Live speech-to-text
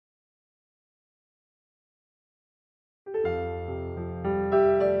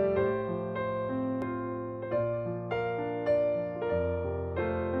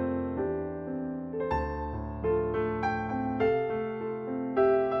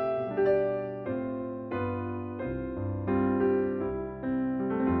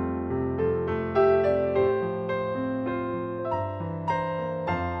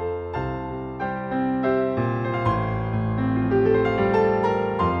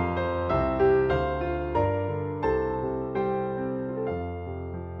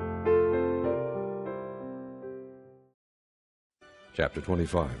Chapter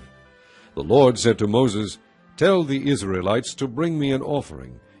 25. The Lord said to Moses, "Tell the Israelites to bring me an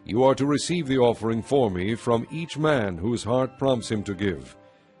offering. You are to receive the offering for me from each man whose heart prompts him to give.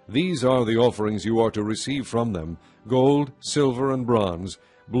 These are the offerings you are to receive from them: gold, silver, and bronze,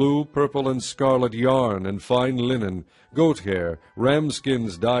 blue, purple, and scarlet yarn, and fine linen, goat hair, ram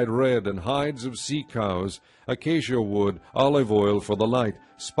skins dyed red, and hides of sea cows, acacia wood, olive oil for the light,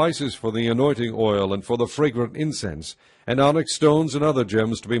 spices for the anointing oil and for the fragrant incense, and onyx stones and other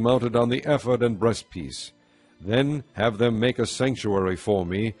gems to be mounted on the ephod and breastpiece. Then have them make a sanctuary for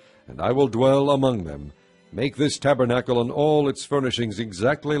me, and I will dwell among them. Make this tabernacle and all its furnishings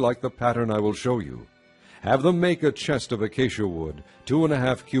exactly like the pattern I will show you. Have them make a chest of acacia wood,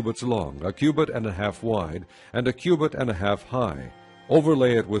 2.5 cubits long, 1.5 cubits wide, and 1.5 cubits high.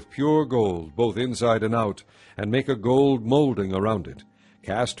 Overlay it with pure gold, both inside and out, and make a gold molding around it.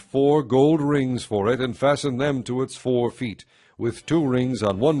 Cast 4 gold rings for it, and fasten them to its 4 feet, with 2 rings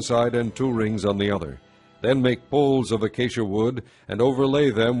on one side and 2 rings on the other. Then make poles of acacia wood, and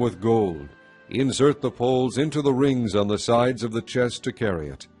overlay them with gold. Insert the poles into the rings on the sides of the chest to carry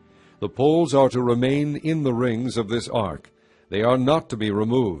it. The poles are to remain in the rings of this ark. They are not to be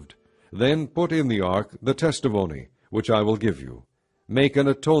removed. Then put in the ark the testimony, which I will give you. Make an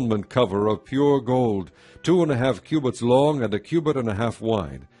atonement cover of pure gold, 2.5 cubits long and 1.5 cubits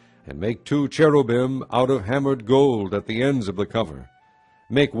wide, and make 2 cherubim out of hammered gold at the ends of the cover.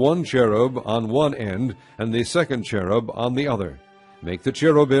 Make 1 cherub on one end, and the second cherub on the other. Make the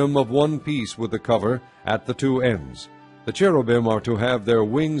cherubim of one piece with the cover at the 2 ends. The cherubim are to have their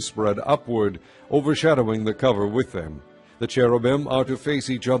wings spread upward, overshadowing the cover with them. The cherubim are to face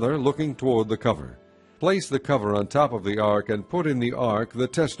each other, looking toward the cover. Place the cover on top of the ark, and put in the ark the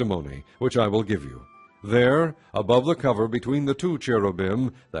testimony, which I will give you. There, above the cover between the 2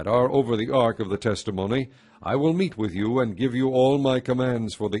 cherubim that are over the ark of the testimony, I will meet with you and give you all my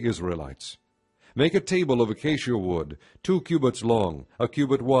commands for the Israelites. Make a table of acacia wood, 2 cubits long, 1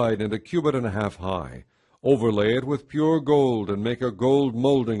 cubit wide, and 1.5 cubits high. Overlay it with pure gold, and make a gold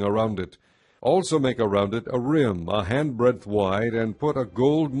molding around it. Also make around it a rim, a handbreadth wide, and put a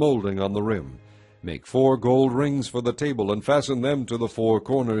gold molding on the rim. Make 4 gold rings for the table, and fasten them to the 4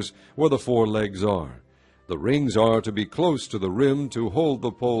 corners, where the 4 legs are. The rings are to be close to the rim to hold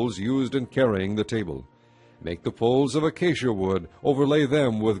the poles used in carrying the table. Make the poles of acacia wood, overlay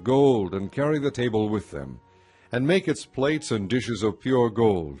them with gold, and carry the table with them. And make its plates and dishes of pure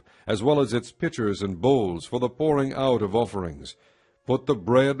gold, as well as its pitchers and bowls for the pouring out of offerings. Put the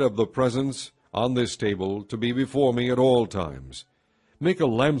bread of the presence on this table to be before me at all times. Make a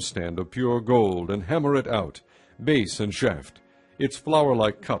lampstand of pure gold, and hammer it out, base and shaft. Its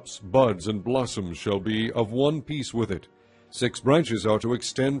flower-like cups, buds, and blossoms shall be of one piece with it. 6 branches are to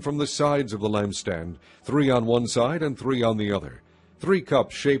extend from the sides of the lampstand, 3 on one side and 3 on the other. 3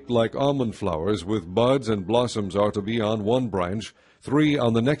 cups shaped like almond flowers with buds and blossoms are to be on one branch, 3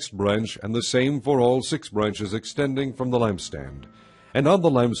 on the next branch, and the same for all 6 branches extending from the lampstand. And on the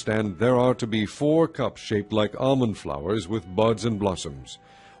lampstand there are to be 4 cups shaped like almond flowers with buds and blossoms.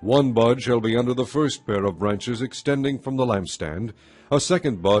 1 bud shall be under the first pair of branches extending from the lampstand, a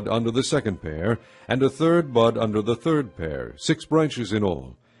 2nd bud under the 2nd pair, and a 3rd bud under the 3rd pair, 6 branches in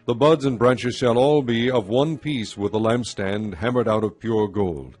all. The buds and branches shall all be of one piece with the lampstand hammered out of pure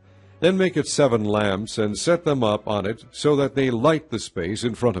gold. Then make it 7 lamps, and set them up on it, so that they light the space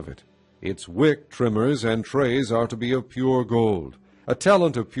in front of it. Its wick, trimmers, and trays are to be of pure gold. A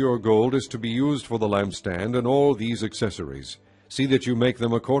talent of pure gold is to be used for the lampstand and all these accessories. See that you make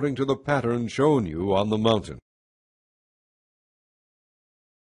them according to the pattern shown you on the mountain.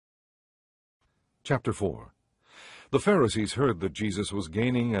 Chapter 4. The Pharisees heard that Jesus was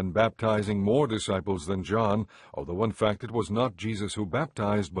gaining and baptizing more disciples than John, although in fact it was not Jesus who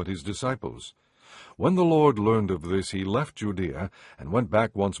baptized, but his disciples. When the Lord learned of this, he left Judea and went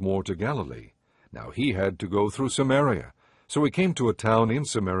back once more to Galilee. Now he had to go through Samaria. So he came to a town in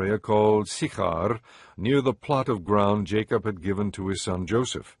Samaria called Sychar, near the plot of ground Jacob had given to his son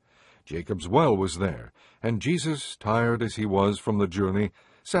Joseph. Jacob's well was there, and Jesus, tired as he was from the journey,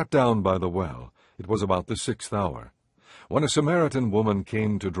 sat down by the well. It was about the 6th hour. When a Samaritan woman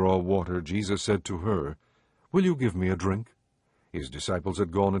came to draw water, Jesus said to her, "Will you give me a drink?" His disciples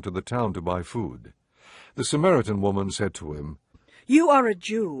had gone into the town to buy food. The Samaritan woman said to him, "You are a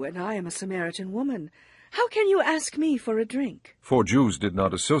Jew, and I am a Samaritan woman. How can you ask me for a drink?" For Jews did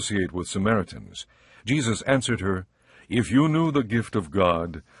not associate with Samaritans. Jesus answered her, "If you knew the gift of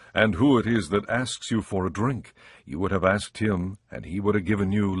God, and who it is that asks you for a drink, you would have asked him, and he would have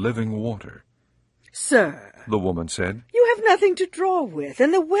given you living water." "Sir," the woman said, "you have nothing to draw with,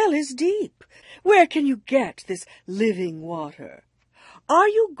 and the well is deep. Where can you get this living water?" Are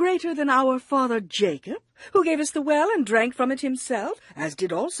you greater than our father Jacob, who gave us the well and drank from it himself, as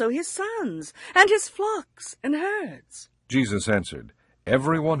did also his sons, and his flocks and herds? Jesus answered,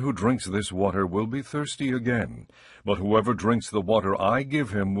 Everyone who drinks this water will be thirsty again, but whoever drinks the water I give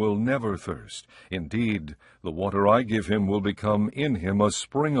him will never thirst. Indeed, the water I give him will become in him a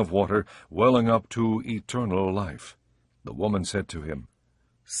spring of water welling up to eternal life. The woman said to him,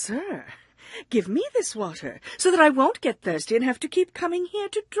 Sir, give me this water, so that I won't get thirsty and have to keep coming here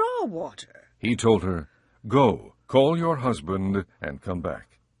to draw water. He told her, Go, call your husband and come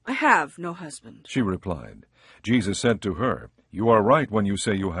back. I have no husband, She replied. Jesus said to her, You are right when you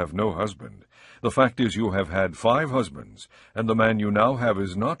say you have no husband. The fact is you have had 5 husbands, and the man you now have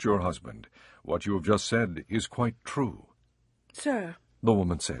is not your husband. What you have just said is quite true. Sir, The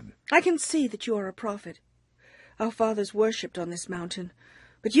woman said, I can see that you are a prophet. Our fathers worshipped on this mountain,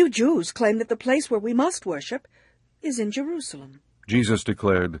 but you Jews claim that the place where we must worship is in Jerusalem. Jesus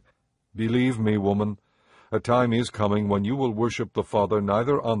declared, Believe me, woman, a time is coming when you will worship the Father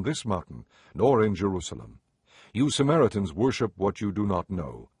neither on this mountain nor in Jerusalem. You Samaritans worship what you do not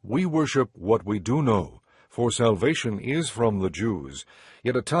know. We worship what we do know, for salvation is from the Jews.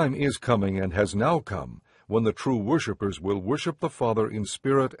 Yet a time is coming and has now come when the true worshippers will worship the Father in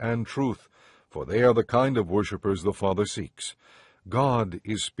spirit and truth, for they are the kind of worshippers the Father seeks. God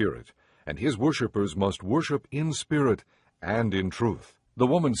is spirit, and his worshippers must worship in spirit and in truth. The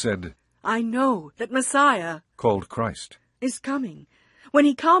woman said, I know that Messiah, called Christ, is coming. When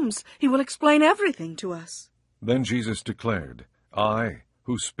he comes, he will explain everything to us. Then Jesus declared, I,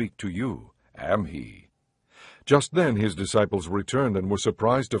 who speak to you, am he. Just then his disciples returned and were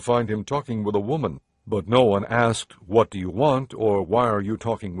surprised to find him talking with a woman. But no one asked, What do you want, or why are you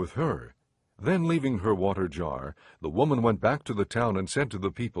talking with her? Then leaving her water jar, the woman went back to the town and said to the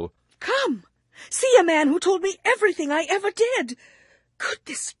people, Come, see a man who told me everything I ever did. Could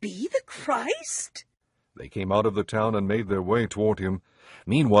this be the Christ? They came out of the town and made their way toward him.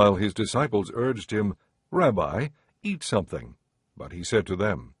 Meanwhile his disciples urged him, Rabbi, eat something. But he said to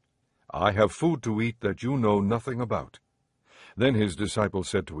them, I have food to eat that you know nothing about. Then his disciples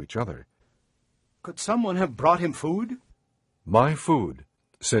said to each other, Could someone have brought him food? My food,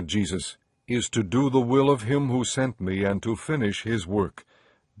 said Jesus, is to do the will of him who sent me and to finish his work.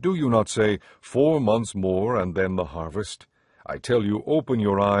 Do you not say, 4 months more and then the harvest? I tell you, open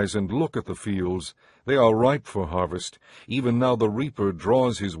your eyes and look at the fields. They are ripe for harvest. Even now the reaper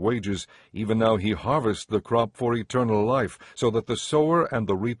draws his wages. Even now he harvests the crop for eternal life, so that the sower and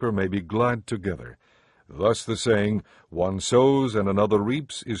the reaper may be glad together. Thus the saying, One sows and another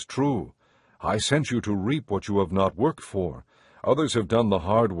reaps, is true. I sent you to reap what you have not worked for. Others have done the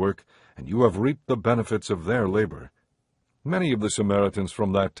hard work, and you have reaped the benefits of their labor. Many of the Samaritans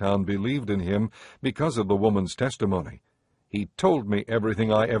from that town believed in him because of the woman's testimony. He told me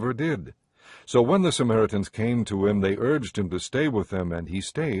everything I ever did. So when the Samaritans came to him, they urged him to stay with them, and he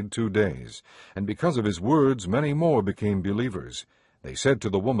stayed 2 days. And because of his words, many more became believers. They said to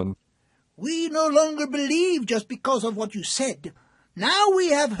the woman, We no longer believe just because of what you said. Now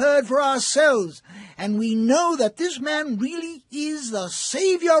we have heard for ourselves, and we know that this man really is the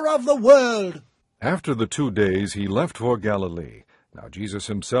Savior of the world. After the 2 days he left for Galilee. Now Jesus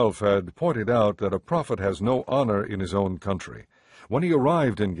himself had pointed out that a prophet has no honor in his own country. When he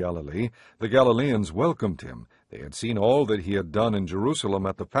arrived in Galilee, the Galileans welcomed him. They had seen all that he had done in Jerusalem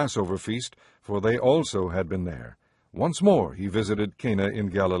at the Passover feast, for they also had been there. Once more he visited Cana in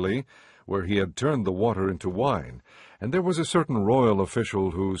Galilee, where he had turned the water into wine. And there was a certain royal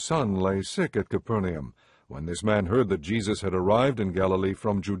official whose son lay sick at Capernaum. When this man heard that Jesus had arrived in Galilee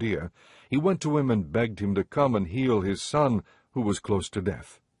from Judea, he went to him and begged him to come and heal his son, who was close to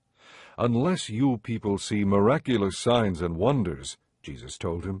death. Unless you people see miraculous signs and wonders, Jesus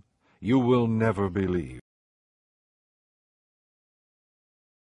told him, you will never believe.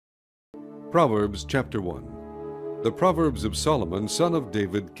 Proverbs chapter 1. The Proverbs of Solomon, son of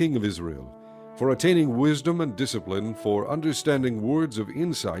David, king of Israel, for attaining wisdom and discipline, for understanding words of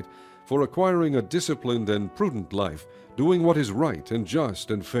insight, for acquiring a disciplined and prudent life, doing what is right and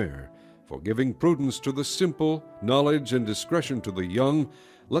just and fair, for giving prudence to the simple, knowledge and discretion to the young.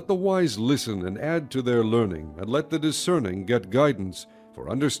 Let the wise listen and add to their learning, and let the discerning get guidance, for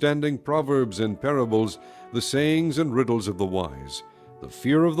understanding proverbs and parables, the sayings and riddles of the wise. The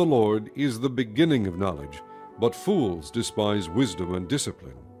fear of the Lord is the beginning of knowledge, but fools despise wisdom and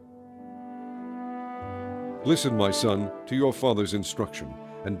discipline. Listen, my son, to your father's instruction,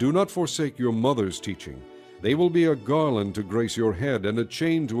 and do not forsake your mother's teaching. They will be a garland to grace your head and a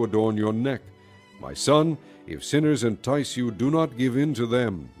chain to adorn your neck. My son, if sinners entice you, do not give in to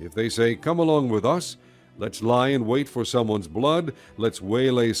them. If they say, Come along with us, Let's lie in wait for someone's blood. Let's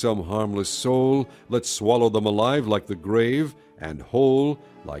waylay some harmless soul. Let's swallow them alive like the grave, and whole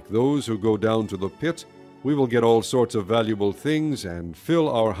like those who go down to the pit. We will get all sorts of valuable things and fill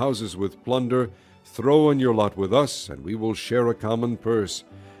our houses with plunder. Throw in your lot with us, and we will share a common purse.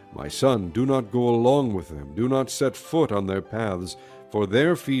 My son, do not go along with them. Do not set foot on their paths, for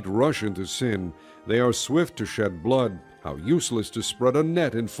their feet rush into sin. They are swift to shed blood. How useless to spread a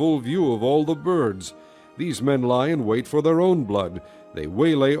net in full view of all the birds. These men lie in wait for their own blood. They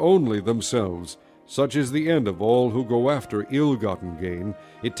waylay only themselves. Such is the end of all who go after ill-gotten gain.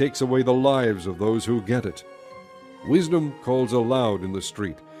 It takes away the lives of those who get it. Wisdom calls aloud in the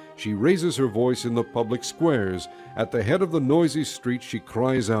street. She raises her voice in the public squares. At the head of the noisy street she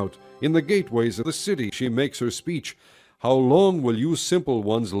cries out. In the gateways of the city she makes her speech. How long will you simple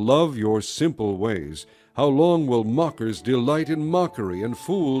ones love your simple ways? How long will mockers delight in mockery, and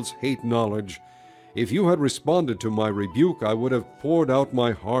fools hate knowledge? If you had responded to my rebuke, I would have poured out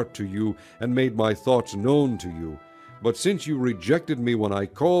my heart to you, and made my thoughts known to you. But since you rejected me when I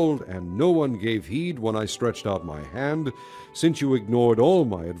called, and no one gave heed when I stretched out my hand, since you ignored all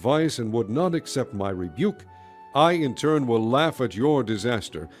my advice and would not accept my rebuke, I in turn will laugh at your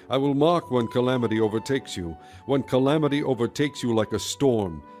disaster. I will mock when calamity overtakes you, when calamity overtakes you like a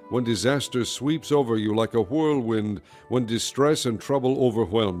storm, when disaster sweeps over you like a whirlwind, when distress and trouble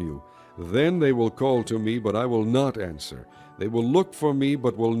overwhelm you. Then they will call to me, but I will not answer. They will look for me,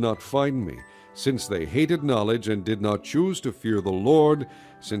 but will not find me. Since they hated knowledge and did not choose to fear the Lord,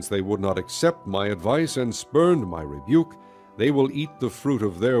 since they would not accept my advice and spurned my rebuke, they will eat the fruit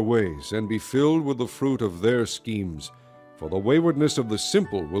of their ways, and be filled with the fruit of their schemes. For the waywardness of the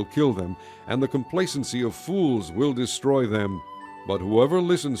simple will kill them, and the complacency of fools will destroy them. But whoever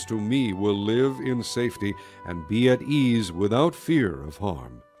listens to me will live in safety, and be at ease without fear of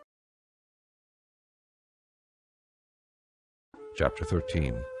harm. Chapter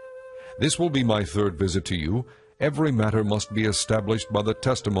 13. This will be my third visit to you. Every matter must be established by the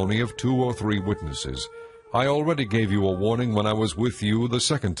testimony of 2 or 3 witnesses. I already gave you a warning when I was with you the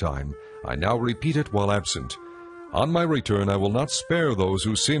second time. I now repeat it while absent. On my return I will not spare those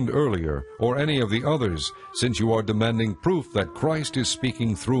who sinned earlier, or any of the others, since you are demanding proof that Christ is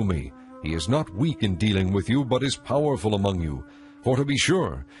speaking through me. He is not weak in dealing with you, but is powerful among you. For to be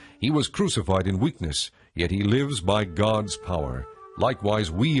sure, he was crucified in weakness, yet he lives by God's power. Likewise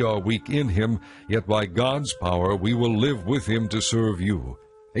we are weak in him, yet by God's power we will live with him to serve you.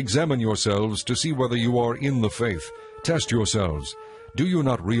 Examine yourselves to see whether you are in the faith. Test yourselves. Do you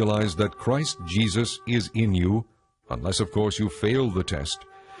not realize that Christ Jesus is in you? Unless, of course, you fail the test.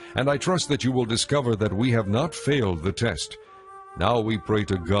 And I trust that you will discover that we have not failed the test. Now we pray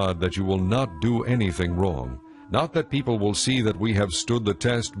to God that you will not do anything wrong. Not that people will see that we have stood the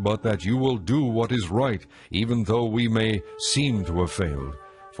test, but that you will do what is right, even though we may seem to have failed.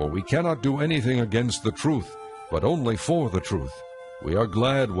 For we cannot do anything against the truth, but only for the truth. We are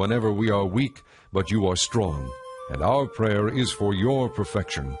glad whenever we are weak, but you are strong. And our prayer is for your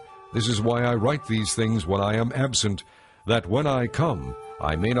perfection. This is why I write these things when I am absent, that when I come,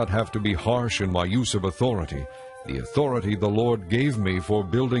 I may not have to be harsh in my use of authority, the authority the Lord gave me for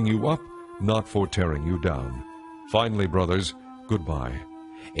building you up, not for tearing you down. Finally, brothers, goodbye.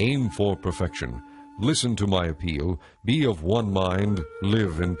 Aim for perfection. Listen to my appeal. Be of one mind.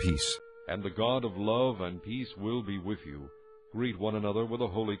 Live in peace. And the God of love and peace will be with you. Greet one another with a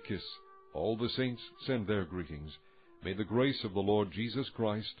holy kiss. All the saints send their greetings. May the grace of the Lord Jesus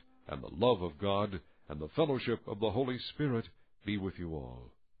Christ, and the love of God, and the fellowship of the Holy Spirit be with you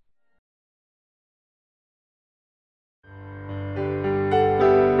all.